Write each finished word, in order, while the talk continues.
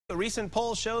A recent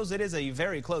poll shows it is a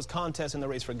very close contest in the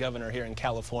race for governor here in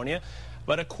California,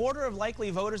 but a quarter of likely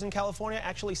voters in California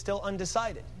actually still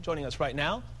undecided. Joining us right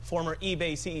now, former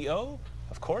eBay CEO,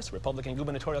 of course, Republican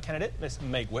gubernatorial candidate, Ms.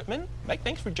 Meg Whitman. Meg,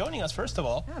 thanks for joining us, first of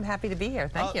all. I'm happy to be here.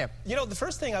 Thank you. You know, the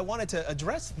first thing I wanted to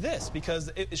address this because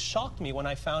it shocked me when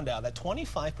I found out that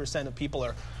 25% of people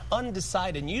are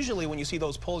undecided. And usually when you see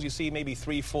those polls, you see maybe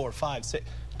 3, 4, 5, 6,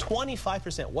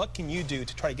 25%. What can you do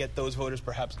to try to get those voters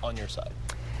perhaps on your side?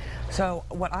 So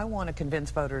what I want to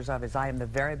convince voters of is I am the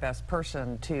very best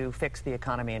person to fix the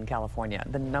economy in California.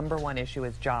 The #1 issue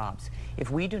is jobs. If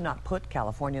we do not put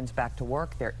Californians back to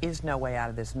work, there is no way out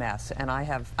of this mess. And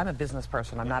I'm a business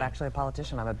person. I'm not actually a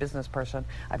politician. I'm a business person.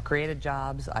 I've created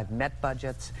jobs. I've met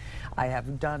budgets. I have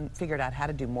figured out how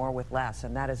to do more with less.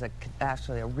 And that is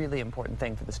actually a really important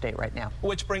thing for the state right now.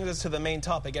 Which brings us to the main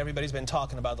topic everybody's been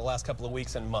talking about the last couple of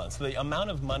weeks and months. The amount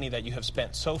of money that you have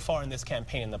spent so far in this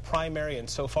campaign, in the primary and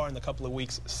so far in the couple of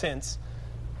weeks since,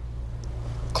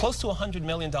 close to $100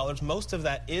 million. Most of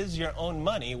that is your own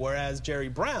money, whereas Jerry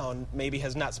Brown maybe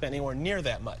has not spent anywhere near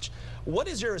that much. What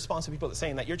is your response to people that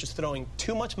saying that you're just throwing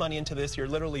too much money into this, you're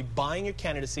literally buying your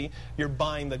candidacy, you're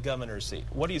buying the governor's seat?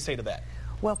 What do you say to that?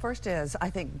 Well, first is, I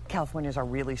think Californians are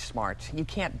really smart. You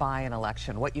can't buy an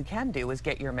election. What you can do is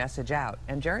get your message out.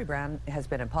 And Jerry Brown has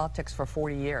been in politics for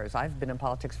 40 years. I've been in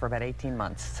politics for about 18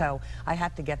 months. So I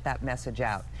had to get that message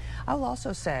out. I will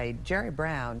also say Jerry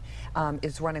Brown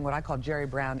is running what I call Jerry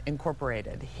Brown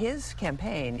Incorporated. His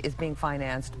campaign is being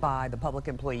financed by the public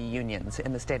employee unions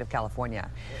in the state of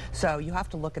California. So you have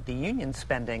to look at the union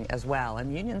spending as well.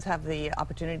 And unions have the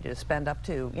opportunity to spend up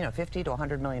to, $50 to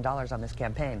 $100 million on this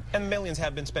campaign. And millions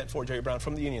have been spent for Jerry Brown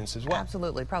from the unions as well.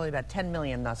 Absolutely, probably about 10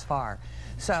 million thus far.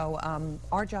 So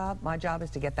my job is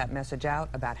to get that message out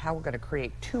about how we're going to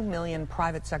create 2 million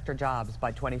private sector jobs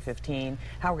by 2015,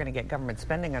 how we're going to get government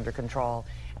spending under control,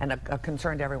 and a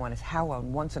concern to everyone is how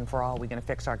once and for all we're going to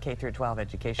fix our K-12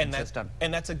 education system.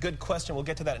 And that's a good question. We'll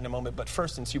get to that in a moment. But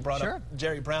first, since you brought up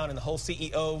Jerry Brown and the whole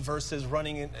CEO versus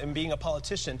running and being a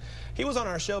politician, he was on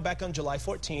our show back on July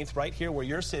 14th, right here where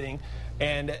you're sitting.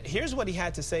 And here's what he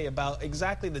had to say about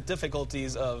exactly the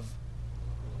difficulties of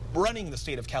running the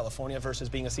state of California versus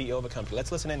being a CEO of a company.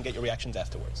 Let's listen in and get your reactions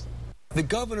afterwards. The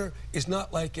governor is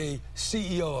not like a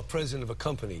CEO, a president of a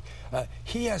company.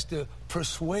 He has to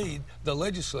persuade the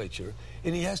legislature,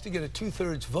 and he has to get a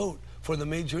 2/3 vote for the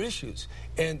major issues.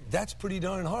 And that's pretty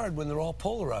darn hard when they're all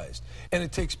polarized. And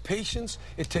it takes patience,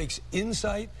 it takes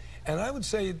insight, and I would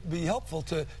say it'd be helpful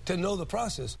to know the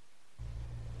process.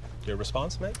 Your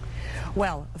response, Meg?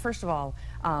 Well, first of all,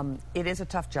 it is a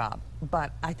tough job,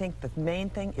 but I think the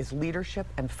main thing is leadership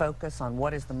and focus on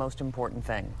what is the most important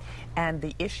thing. And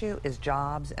the issue is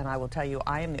jobs, and I will tell you,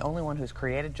 I am the only one who's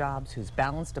created jobs, who's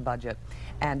balanced a budget,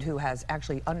 and who has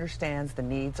actually understands the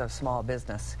needs of small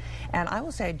business. And I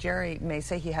will say, Jerry may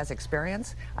say he has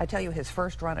experience. I tell you, his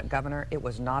first run at governor, it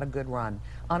was not a good run.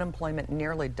 Unemployment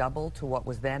nearly doubled to what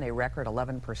was then a record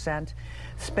 11%.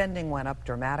 Spending went up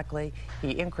dramatically.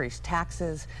 He increased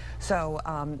taxes. So,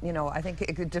 I think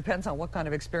it depends on what kind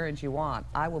of experience you want.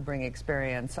 I will bring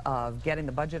experience of getting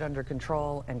the budget under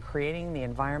control and creating the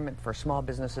environment for small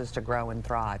businesses to grow and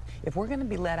thrive. If we're going to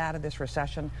be led out of this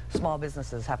recession, small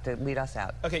businesses have to lead us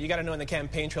out. Okay, you got to know in the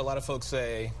campaign trail, a lot of folks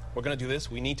say, we're going to do this,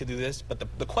 we need to do this, but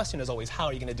the question is always, how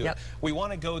are you going to do it? We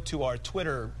want to go to our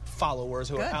Twitter followers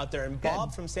who are out there, and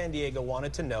Bob from San Diego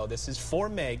wanted to know, this is for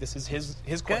Meg, this is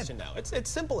his question now. It's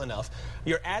simple enough.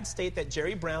 Your ads state that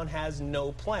Jerry Brown has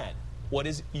no plan. What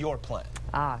is your plan?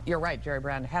 You're right, Jerry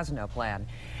Brown has no plan.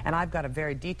 And I've got a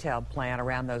very detailed plan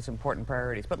around those important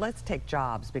priorities. But let's take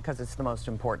jobs because it's the most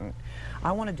important.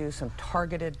 I want to do some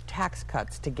targeted tax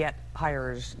cuts to get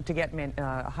hiring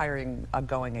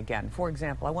going again. For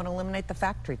example, I want to eliminate the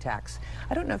factory tax.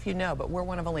 I don't know if you know, but we're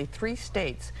one of only 3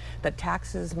 states that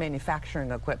taxes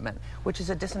manufacturing equipment, which is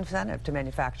a disincentive to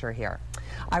manufacture here.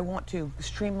 I want to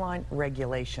streamline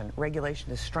regulation.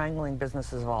 Regulation is strangling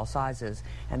businesses of all sizes,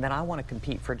 and then I want to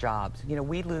compete for jobs.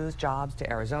 We lose jobs to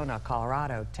Arizona,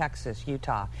 Colorado, Texas,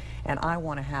 Utah, and I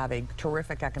want to have a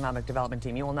terrific economic development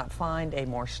team. You will not find a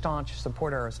more staunch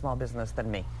supporter of small business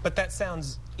than me. But that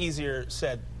sounds easier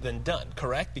said than done,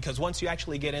 correct? Because once you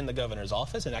actually get in the governor's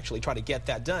office and actually try to get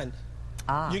that done,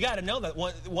 you got to know that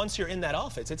once you're in that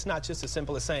office, it's not just as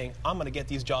simple as saying, I'm going to get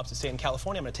these jobs to stay in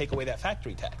California, I'm going to take away that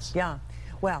factory tax. Yeah.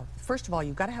 Well, first of all,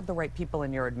 you've got to have the right people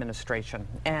in your administration.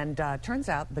 And turns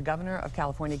out the governor of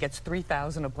California gets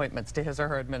 3,000 appointments to his or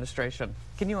her administration.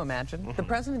 Can you imagine? The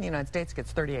president of the United States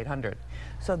gets 3,800.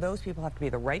 So those people have to be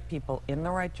the right people in the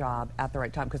right job at the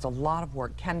right time, because a lot of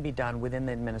work can be done within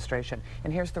the administration.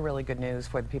 And here's the really good news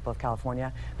for the people of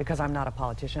California. Because I'm not a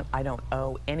politician, I don't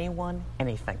owe anyone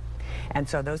anything. And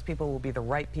so those people will be the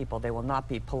right people. They will not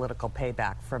be political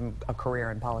payback from a career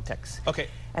in politics. Okay.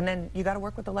 And then you got to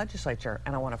work with the legislature,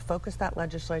 and I want to focus that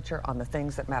legislature on the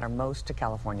things that matter most to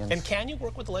Californians. And can you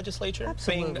work with the legislature?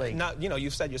 Absolutely. Being not, you know, you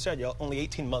said you're only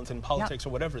 18 months in politics, Yep.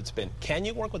 or whatever it's been. Can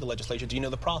you work with the legislature? Do you know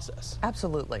the process?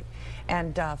 Absolutely.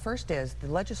 And first is, the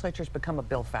legislature's become a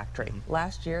bill factory.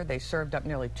 Last year, they served up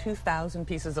nearly 2,000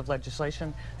 pieces of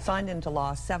legislation, signed into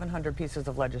law 700 pieces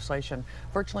of legislation.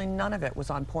 Virtually none of it was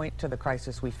on point to the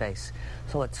crisis we face.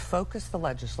 So let's focus the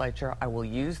legislature. I will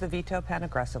use the veto pen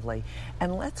aggressively,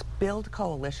 and let's build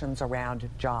coalitions around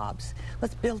jobs.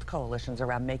 Let's build coalitions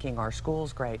around making our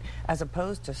schools great, as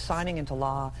opposed to signing into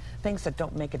law things that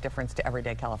don't make a difference to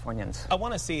everyday Californians. I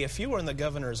want to see, if you were in the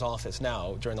governor's office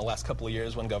now during the last couple of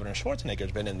years when Governor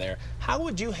Schwarzenegger's been in there, how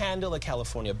would you handle a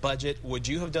California budget? Would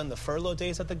you have done the furlough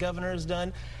days that the governor has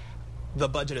done? The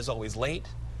budget is always late.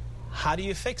 How do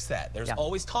you fix that? There's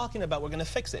always talking about we're going to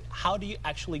fix it. How do you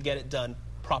actually get it done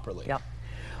properly? Yep.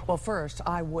 Well, first,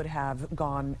 I would have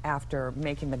gone after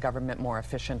making the government more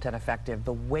efficient and effective.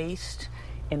 The waste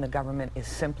in the government is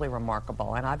simply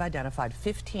remarkable, and I've identified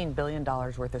 $15 billion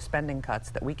worth of spending cuts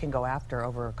that we can go after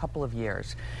over a couple of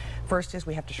years. First is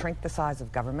we have to shrink the size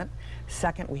of government.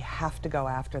 Second, we have to go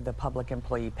after the public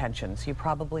employee pensions. You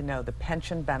probably know the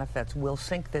pension benefits will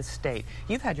sink this state.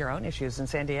 You've had your own issues in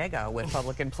San Diego with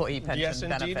public employee pension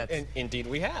benefits. Yes, indeed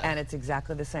we have. And it's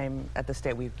exactly the same at the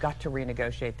state. We've got to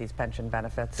renegotiate these pension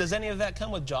benefits. Does any of that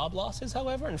come with job losses,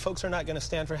 however? And folks are not going to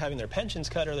stand for having their pensions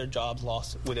cut or their jobs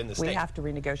lost within the state. We have to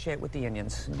renegotiate with the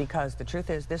unions, because the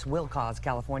truth is this will cause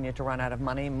California to run out of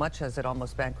money, much as it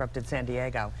almost bankrupted San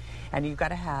Diego. And you've got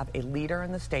to have a leader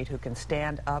in the state who can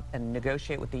stand up and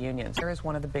negotiate with the unions. There is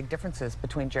one of the big differences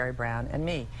between Jerry Brown and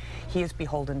me. He is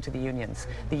beholden to the unions.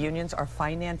 The unions are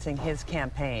financing his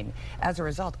campaign. As a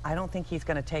result, I don't think he's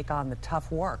going to take on the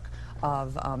tough work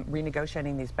of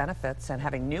renegotiating these benefits and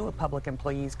having new public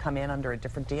employees come in under a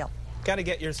different deal. Got to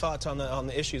get your thoughts on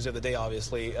the issues of the day,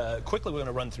 obviously. Quickly, we're going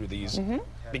to run through these,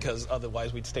 because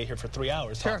otherwise we'd stay here for 3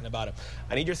 hours talking about them.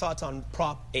 I need your thoughts on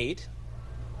Prop 8.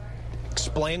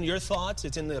 Explain your thoughts.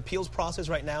 It's in the appeals process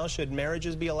right now. Should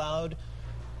marriages be allowed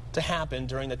to happen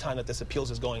during the time that this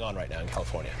appeals is going on right now in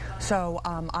California? So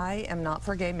I am not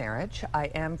for gay marriage. I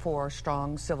am for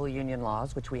strong civil union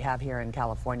laws, which we have here in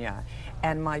California.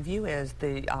 And my view is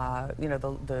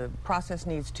the process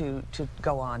needs to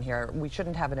go on here. We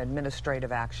shouldn't have an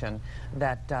administrative action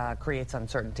that creates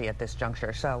uncertainty at this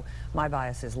juncture. So my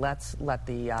bias is let's let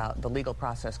the legal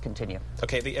process continue.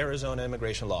 Okay, the Arizona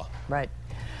immigration law. Right.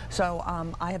 So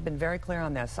I have been very clear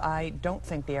on this. I don't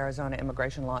think the Arizona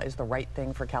immigration law is the right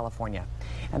thing for California.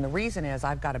 And the reason is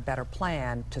I've got a better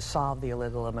plan to solve the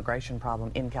illegal immigration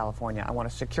problem in California. I want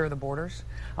to secure the borders.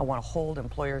 I want to hold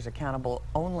employers accountable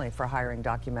only for hiring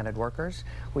documented workers.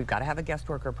 We've got to have a guest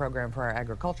worker program for our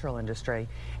agricultural industry.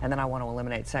 And then I want to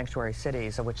eliminate sanctuary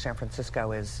cities, of which San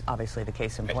Francisco is obviously the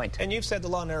case in point. And you've said the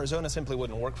law in Arizona simply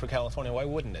wouldn't work for California. Why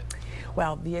wouldn't it?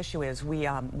 Well, the issue is we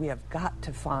have got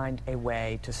to find a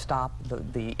way to stop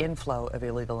the inflow of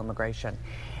illegal immigration.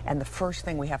 And the first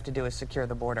thing we have to do is secure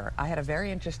the border. I had a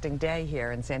very interesting day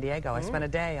here in San Diego. I spent a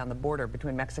day on the border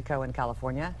between Mexico and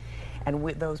California. And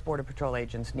those Border Patrol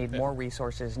agents need more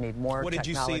resources, need more technology. What did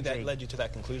you see that led you to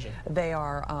that conclusion? They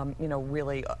are,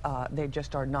 really, they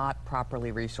just are not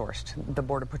properly resourced. The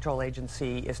Border Patrol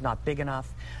agency is not big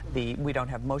enough. We don't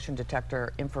have motion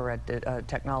detector, infrared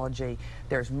technology.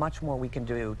 There's much more we can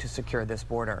do to secure this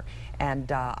border.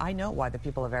 And I know why the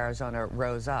people of Arizona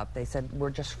rose up. They said, we're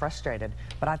just frustrated.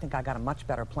 But I think I got a much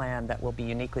better plan that will be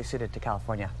uniquely suited to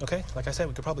California. Okay, like I said,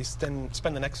 we could probably spend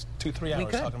the next 2-3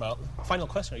 hours talking about it. Final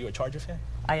question, are you a Charger fan?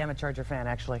 I am a Charger fan,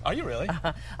 actually. Are you really?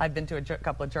 I've been to a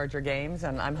couple of Charger games,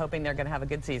 and I'm hoping they're going to have a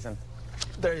good season.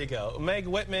 There you go. Meg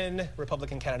Whitman,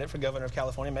 Republican candidate for governor of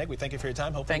California. Meg, we thank you for your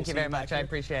time. Hopefully thank you very much. I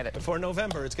appreciate it. Before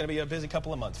November, it's going to be a busy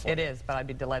couple of months for you. It is, but I'd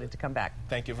be delighted to come back.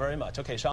 Thank you very much. Okay,